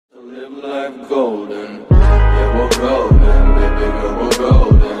Life golden, yeah, we're golden, baby girl, we're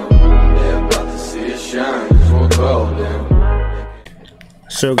golden. They're about to see us shine, 'cause we're golden.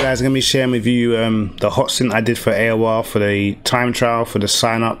 So guys, I'm going to be sharing with you the Hotstint I did for AOR for the time trial, for the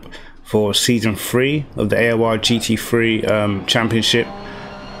sign up for season 3 of the AOR GT3 championship.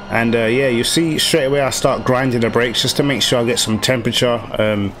 And yeah, you see straight away I start grinding the brakes just to make sure I get some temperature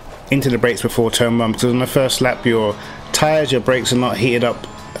into the brakes before turn 1, because on the first lap your tires, your brakes are not heated up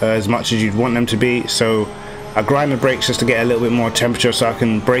as much as you'd want them to be. So I grind the brakes just to get a little bit more temperature so I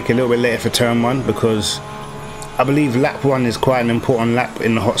can brake a little bit later for turn 1, because I believe lap 1 is quite an important lap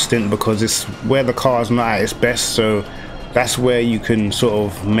in the Hotstint, because it's where the car is not at its best. So that's where you can sort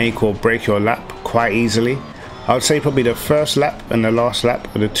of make or break your lap quite easily. I would say probably the first lap and the last lap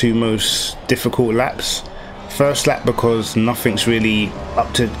are the two most difficult laps. First lap because nothing's really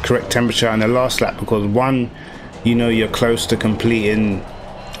up to correct temperature, and the last lap because one, you know you're close to completing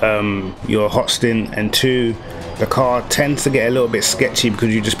your Hotstint, and two, the car tends to get a little bit sketchy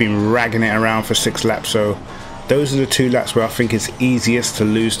because you've just been ragging it around for 6 laps. So those are the 2 laps where I think it's easiest to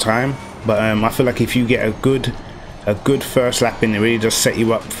lose time. But I feel like if you get a good first lap in, it really does set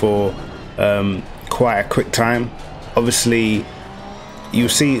you up for quite a quick time. Obviously you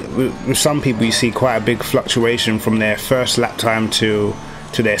see with some people you see quite a big fluctuation from their first lap time to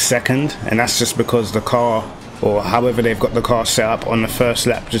their second, and that's just because the car, or however they've got the car set up on the first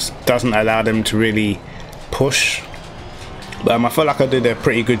lap, just doesn't allow them to really push. But I feel like I did a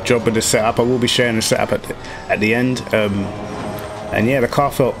pretty good job with the setup. I will be sharing the setup at the end, and yeah, the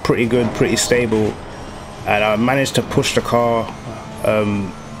car felt pretty good, pretty stable, and I managed to push the car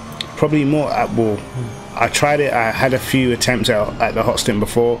probably more at wall. I tried it, I had a few attempts at the Hotstint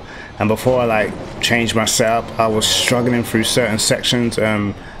before, and before I like changed my setup I was struggling through certain sections.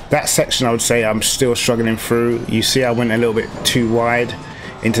 That section I would say I'm still struggling through. You see I went a little bit too wide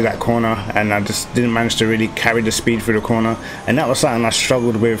into that corner, and I just didn't manage to really carry the speed through the corner, and that was something I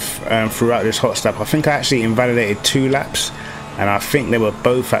struggled with throughout this hot stop. I think I actually invalidated 2 laps, and I think they were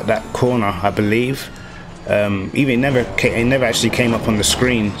both at that corner, I believe. Even it never actually came up on the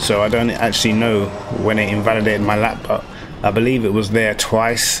screen, so I don't actually know when it invalidated my lap, but I believe it was there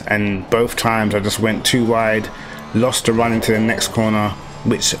twice, and both times I just went too wide, lost the run into the next corner,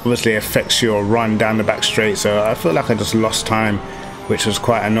 which obviously affects your run down the back straight. So I feel like I just lost time, which was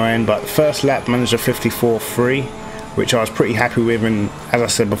quite annoying. But first lap managed a 54.3, which I was pretty happy with, and as I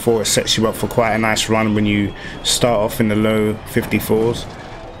said before, it sets you up for quite a nice run when you start off in the low 54s.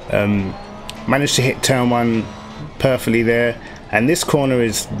 Managed to hit turn 1 perfectly there, and this corner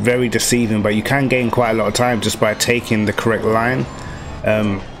is very deceiving, but you can gain quite a lot of time just by taking the correct line.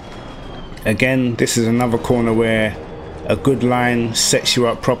 Again, this is another corner where a good line sets you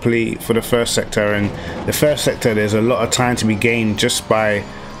up properly for the first sector, and the first sector there's a lot of time to be gained just by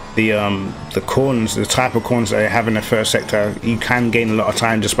the corners, the type of corners that they have in the first sector. You can gain a lot of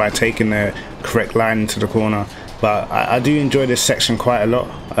time just by taking the correct line into the corner. But I do enjoy this section quite a lot.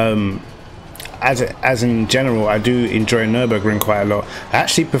 As in general, I do enjoy Nürburgring quite a lot. I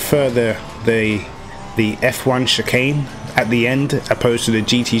actually prefer the F1 chicane at the end opposed to the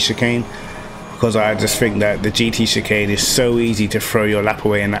GT chicane, because I just think that the GT chicane is so easy to throw your lap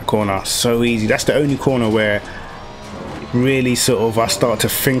away in that corner. So easy. That's the only corner where really sort of I start to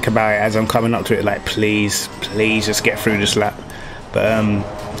think about it as I'm coming up to it, like please just get through this lap. But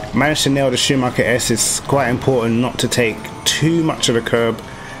managed to nail the Schumacher S. It's quite important not to take too much of the curb,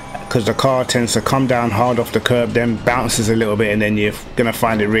 because the car tends to come down hard off the curb, then bounces a little bit, and then you're gonna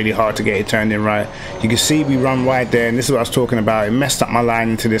find it really hard to get it turned in right. You can see we run wide there, and this is what I was talking about. It messed up my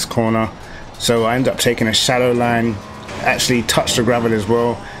line into this corner, so I ended up taking a shallow line, actually touched the gravel as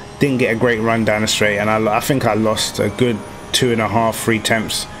well, didn't get a great run down the straight, and I think I lost a good 2.5-3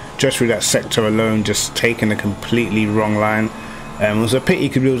 tenths just through that sector alone, just taking a completely wrong line. It was a pity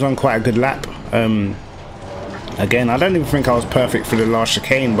because it was on quite a good lap. Again, I don't even think I was perfect for the last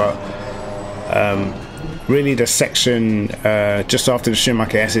chicane, but really the section just after the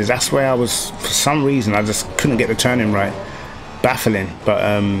Schumacher S's, that's where I was, for some reason I just couldn't get the turning right. Baffling. But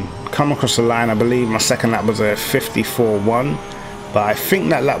come across the line, I believe my second lap was a 54.1, but I think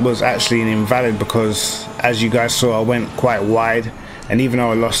that lap was actually an invalid, because as you guys saw I went quite wide, and even though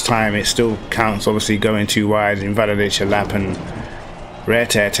I lost time, it still counts. Obviously going too wide invalidates your lap, and rare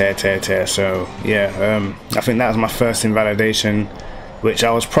tear. So yeah, I think that was my first invalidation, which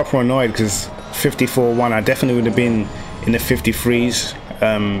I was proper annoyed, because 54.1 I definitely would have been in the 53s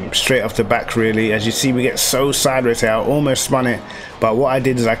straight off the back. Really, as you see, we get so sideways here. I almost spun it, but what I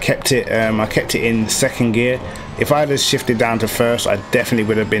did is I kept it in second gear. If I had shifted down to first, I definitely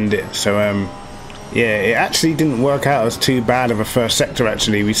would have binned it. So yeah, it actually didn't work out as too bad of a first sector.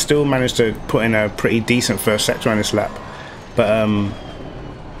 Actually, we still managed to put in a pretty decent first sector on this lap, but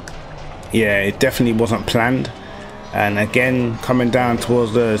yeah, it definitely wasn't planned. And again, coming down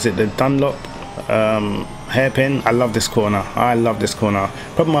towards the Dunlop hairpin. I love this corner. I love this corner.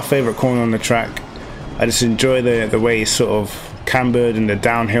 Probably my favorite corner on the track. I just enjoy the way it's sort of cambered and the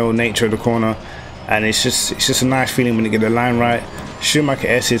downhill nature of the corner, and it's just a nice feeling when you get the line right. Schumacher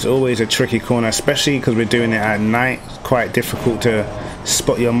S is always a tricky corner, especially because we're doing it at night. It's quite difficult to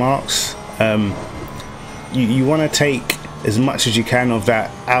spot your marks. You want to take as much as you can of that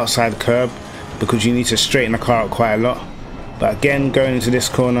outside curb because you need to straighten the car up quite a lot. But again, going into this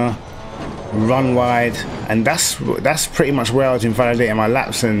corner, run wide, and that's pretty much where I was invalidating my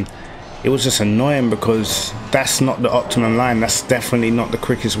laps, and it was just annoying because that's not the optimum line. That's definitely not the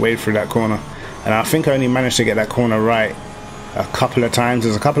quickest way through that corner. And I think I only managed to get that corner right a couple of times.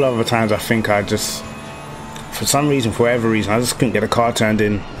 There's a couple of other times I think I just, for some reason, for whatever reason, I just couldn't get the car turned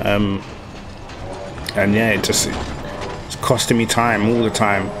in. And yeah, it's costing me time all the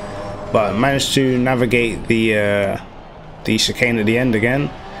time. But I managed to navigate the chicane at the end again.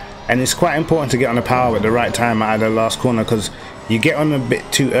 And it's quite important to get on the power at the right time out of the last corner, because you get on a bit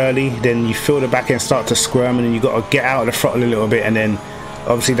too early, then you feel the back end start to squirm, and then you got to get out of the throttle a little bit, and then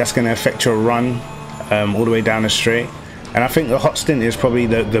obviously that's going to affect your run all the way down the straight. And I think the Hotstint is probably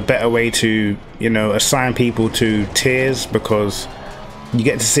the better way to, you know, assign people to tiers, because you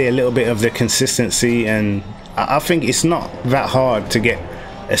get to see a little bit of the consistency, and I think it's not that hard to get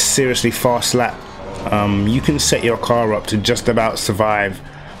a seriously fast lap. You can set your car up to just about survive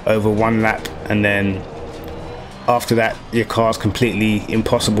over one lap, and then after that your car's completely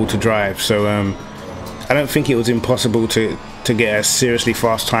impossible to drive. So I don't think it was impossible to get a seriously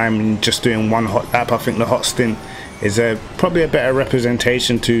fast time in just doing one hot lap. I think the Hotstint is probably a better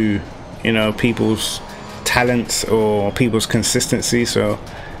representation to, you know, people's talents or people's consistency. So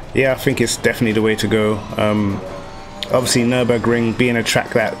yeah, I think it's definitely the way to go. Obviously Nürburgring being a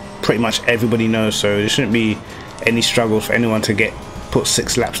track that pretty much everybody knows, so there shouldn't be any struggle for anyone to put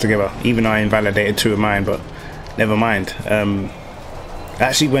 6 laps together, even though I invalidated 2 of mine, but never mind. I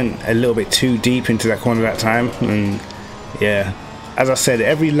actually went a little bit too deep into that corner that time, and yeah, as I said,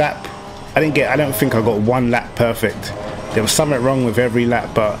 every lap I don't think I got 1 lap perfect. There was something wrong with every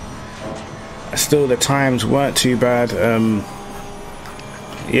lap, but still the times weren't too bad.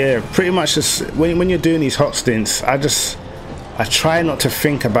 Yeah, pretty much just when you're doing these hot stints, I try not to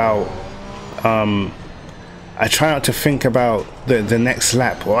think about the next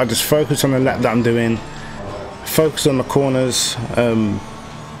lap, or I just focus on the lap that I'm doing, focus on the corners.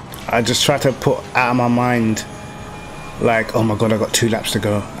 I just try to put out of my mind, like, oh my god, I got 2 laps to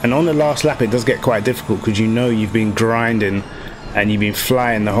go. And on the last lap it does get quite difficult, because you know you've been grinding and you've been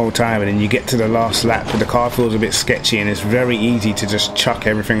flying the whole time, and then you get to the last lap and the car feels a bit sketchy, and it's very easy to just chuck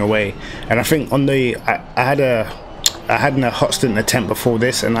everything away. And I think on the I had a Hotstint attempt before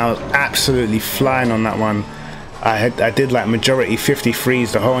this, and I was absolutely flying on that one. I did like majority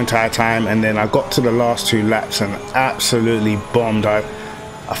 53s the whole entire time, and then I got to the last 2 laps and absolutely bombed. I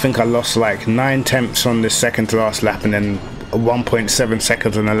think I lost like 9 tenths on the second to last lap, and then 1.7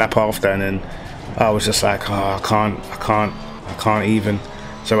 seconds on the lap after, and then I was just like, oh, I can't even.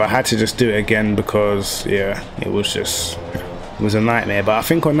 So I had to just do it again, because yeah, it was a nightmare. But I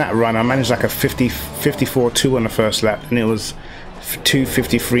think on that run I managed like a 54.2 on the first lap, and it was 2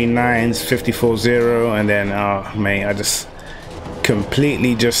 53.9s, 54.0, and then oh mate, I just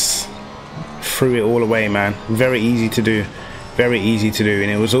completely just threw it all away, man. Very easy to do,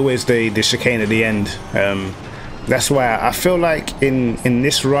 and it was always the chicane at the end. That's why I feel like in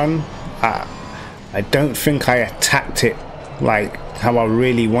this run I don't think I attacked it like how I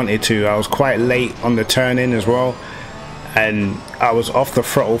really wanted to. I was quite late on the turn in as well, and I was off the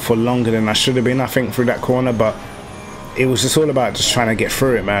throttle for longer than I should have been, I think, through that corner. But it was just all about just trying to get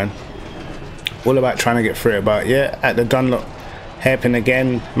through it, man. All about trying to get through it. But yeah, at the Dunlop hairpin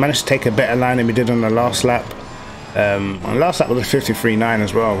again, managed to take a better line than we did on the last lap. On the last lap was a 53.9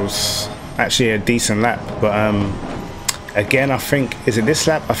 as well. It was actually a decent lap. But again, I think, is it this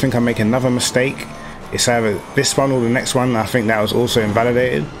lap? I think I make another mistake. It's either this one or the next one. I think that was also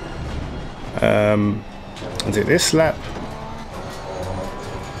invalidated. Is it this lap?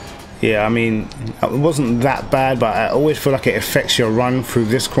 Yeah, I mean, it wasn't that bad, but I always feel like it affects your run through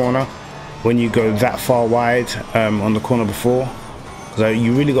this corner when you go that far wide on the corner before. So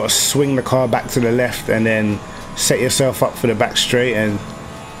you really got to swing the car back to the left and then set yourself up for the back straight. And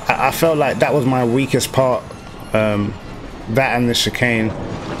I felt like that was my weakest part, that and the chicane.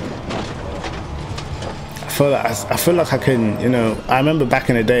 I feel like I can, you know, I remember back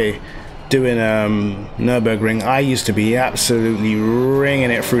in the day doing Nürburgring, I used to be absolutely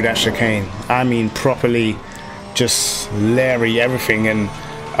ringing it through that chicane. I mean, properly just Larry everything, and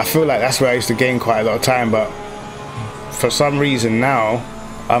I feel like that's where I used to gain quite a lot of time. But for some reason now,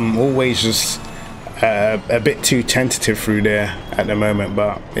 I'm always just a bit too tentative through there at the moment.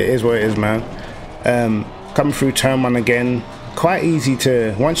 But it is what it is, man. Coming through turn 1 again, quite easy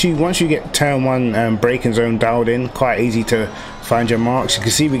to once you get turn 1 braking zone dialed in, quite easy to find your marks. You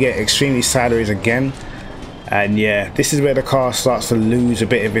can see we get extremely sideways again, and yeah, this is where the car starts to lose a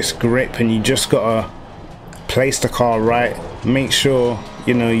bit of its grip, and you just gotta place the car right, make sure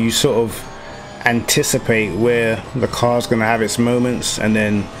you know you sort of anticipate where the car's gonna have its moments, and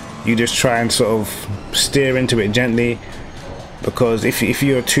then you just try and sort of steer into it gently, because if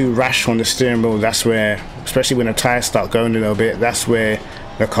you're too rash on the steering wheel, that's where, especially when the tires start going a little bit, that's where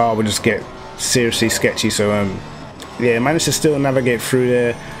the car will just get seriously sketchy. So yeah, I managed to still navigate through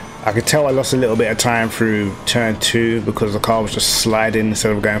there. I could tell I lost a little bit of time through turn 2 because the car was just sliding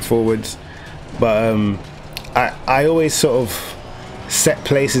instead of going forwards. But I always sort of set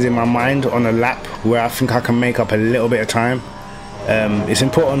places in my mind on a lap where I think I can make up a little bit of time. It's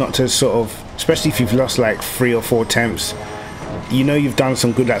important not to sort of, especially if you've lost like 3 or 4 tenths, you know you've done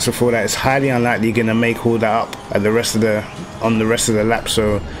some good laps before that, it's highly unlikely you're gonna make all that up at the rest of the lap.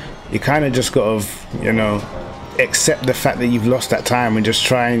 So you kind of just gotta, you know, accept the fact that you've lost that time and just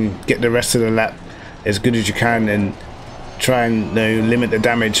try and get the rest of the lap as good as you can, and try and, you know, limit the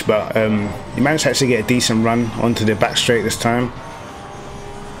damage. But you managed to actually get a decent run onto the back straight this time.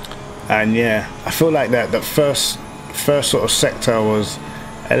 And yeah, I feel like that first sort of sector was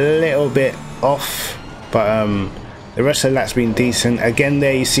a little bit off, but the rest of the lap's been decent. Again,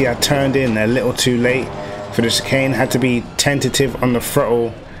 there you see I turned in a little too late for the chicane, had to be tentative on the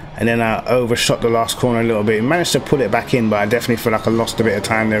throttle, and then I overshot the last corner a little bit. Managed to pull it back in, but I definitely feel like I lost a bit of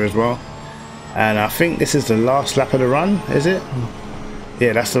time there as well. And I think this is the last lap of the run, is it?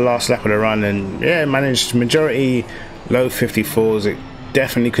 Yeah, that's the last lap of the run, and yeah, managed majority low 54s. It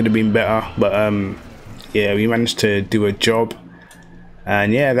definitely could have been better, but yeah, we managed to do a job.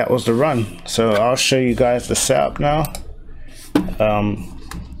 And yeah, that was the run. So I'll show you guys the setup now.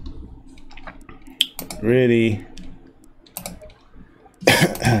 Really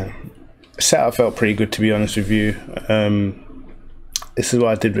setup felt pretty good, to be honest with you. This is what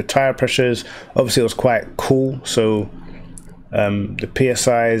I did with tire pressures. Obviously it was quite cool, so the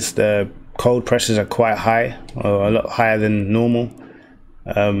PSIs, the cold pressures are quite high, or a lot higher than normal.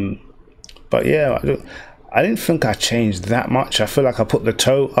 But yeah, I didn't think I changed that much. I feel like I put the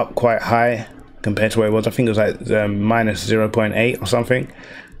toe up quite high compared to where it was. I think it was like minus 0.8 or something,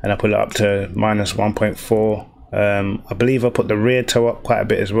 and I put it up to minus 1.4. I believe I put the rear toe up quite a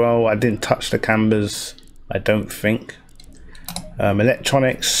bit as well. I didn't touch the cambers, I don't think.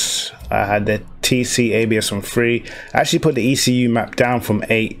 Electronics, I had the TC ABS on 3. I actually put the ECU map down from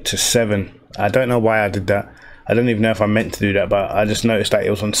 8 to 7. I don't know why I did that. I don't even know if I meant to do that, but I just noticed that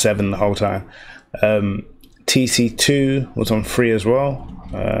it was on 7 the whole time. TC2 was on 3 as well,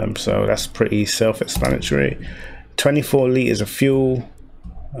 so that's pretty self-explanatory. 24 liters of fuel.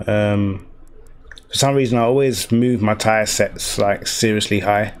 For some reason I always move my tire sets like seriously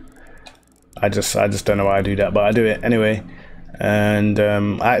high. I just don't know why I do that, but I do it anyway. And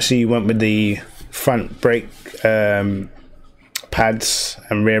I actually went with the front brake pads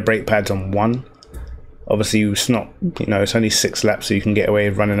and rear brake pads on 1. Obviously it's not, you know, it's only 6 laps, so you can get away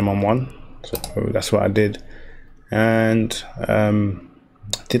with running them on 1. So that's what I did. And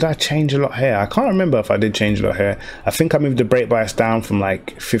did I change a lot here? I can't remember if I did change a lot here. I think I moved the brake bias down from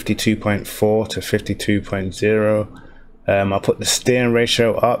like 52.4 to 52.0. I put the steering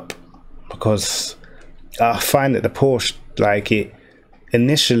ratio up because I find that the Porsche, like, it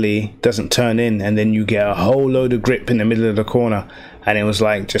initially doesn't turn in, and then you get a whole load of grip in the middle of the corner, and it was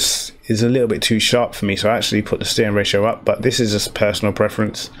like, just, it's a little bit too sharp for me, so I actually put the steering ratio up. But this is just personal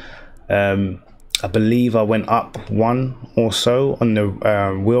preference. I believe I went up 1 or so on the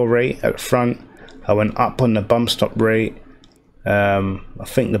wheel rate at front. I went up on the bump stop rate. I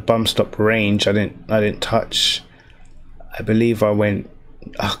think the bump stop range I didn't touch. I believe I went,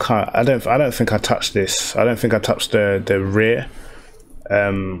 I don't think I touched this. I don't think I touched the rear.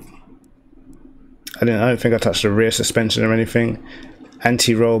 I don't think I touched the rear suspension or anything.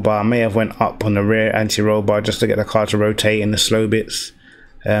 Anti-roll bar, I may have went up on the rear anti-roll bar just to get the car to rotate in the slow bits.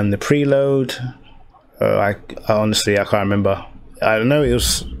 The preload, I honestly, I can't remember. I know it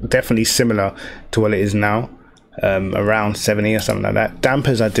was definitely similar to what it is now, around 70 or something like that.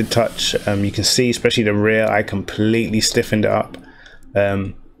 Dampers I did touch. You can see, especially the rear, I completely stiffened it up.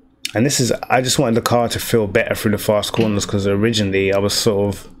 And this is, I just wanted the car to feel better through the fast corners, because originally I was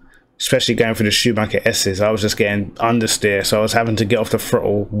sort of especially going for the Schumacher S's, I was just getting understeer, so I was having to get off the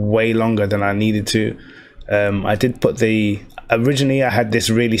throttle way longer than I needed to. I did put originally I had this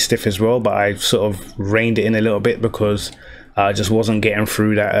really stiff as well, but I sort of reined it in a little bit because I just wasn't getting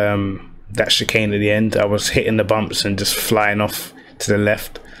through that chicane at the end. I was hitting the bumps and just flying off to the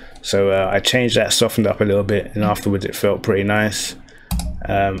left. So I changed that, softened up a little bit, and afterwards it felt pretty nice.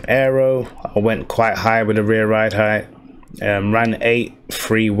 Aero, I went quite high with the rear ride height. Ran 8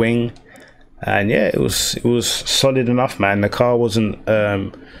 free wing, and yeah, it was solid enough, man. The car wasn't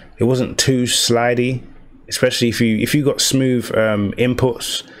it wasn't too slidey, especially if you got smooth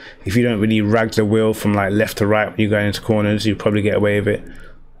inputs. If you don't really rag the wheel from like left to right when you're going into corners, you probably get away with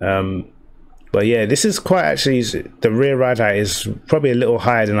it. But yeah, this is quite actually, the rear ride height is probably a little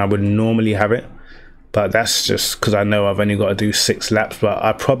higher than I would normally have it, but that's just because I know I've only got to do 6 laps. But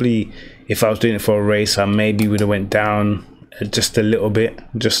I probably, if I was doing it for a race, I maybe would have went down just a little bit,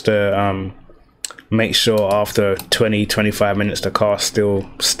 just to make sure after 20-25 minutes the car's still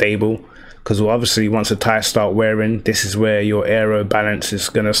stable. Because obviously once the tires start wearing, this is where your aero balance is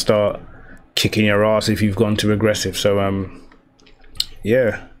going to start kicking your ass if you've gone too aggressive. So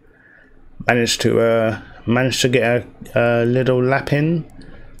yeah, managed to get a little lap in.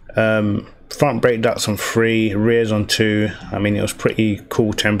 Front brake ducts on 3, rears on 2. I mean, it was pretty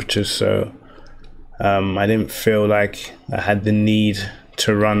cool temperatures, so I didn't feel like I had the need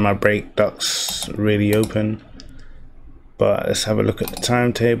to run my brake ducts really open. But let's have a look at the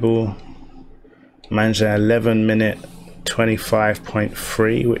timetable. Managed an 11-minute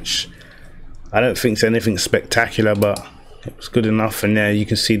 25.3, which I don't think is anything spectacular, but it was good enough. And there you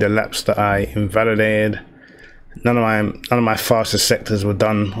can see the laps that I invalidated. None of my fastest sectors were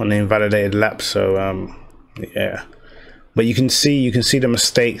done on the invalidated laps, so yeah. But you can see the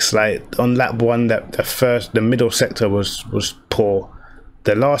mistakes. Like on lap 1, that the middle sector was poor.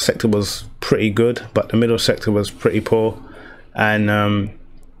 The last sector was pretty good, but the middle sector was pretty poor. And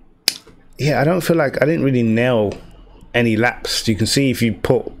yeah, I don't feel like I didn't really nail any laps. You can see if you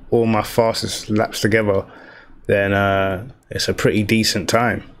put all my fastest laps together, then it's a pretty decent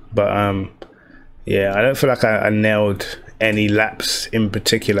time. But yeah, I don't feel like I nailed any laps in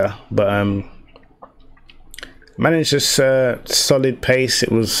particular, but managed this solid pace.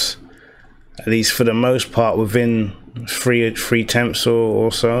 It was, at least for the most part, within 3 tenths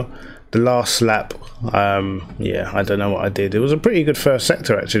or so. The last lap, yeah, I don't know what I did. It was a pretty good first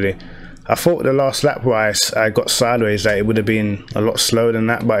sector actually. I thought the last lap where I got sideways that it would have been a lot slower than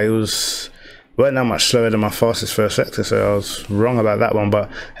that, but it wasn't that much slower than my fastest first sector, so I was wrong about that one.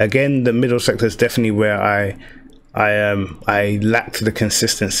 But again, the middle sector is definitely where I lacked the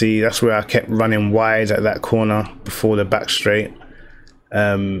consistency. That's where I kept running wide at that corner before the back straight,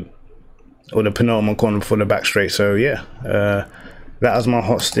 or the penultimate corner before the back straight. So yeah, that was my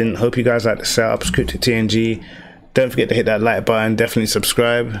hot stint. Hope you guys like the setup. Kryptic TNG. Don't forget to hit that like button. Definitely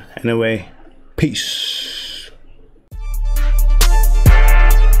subscribe. Anyway, peace.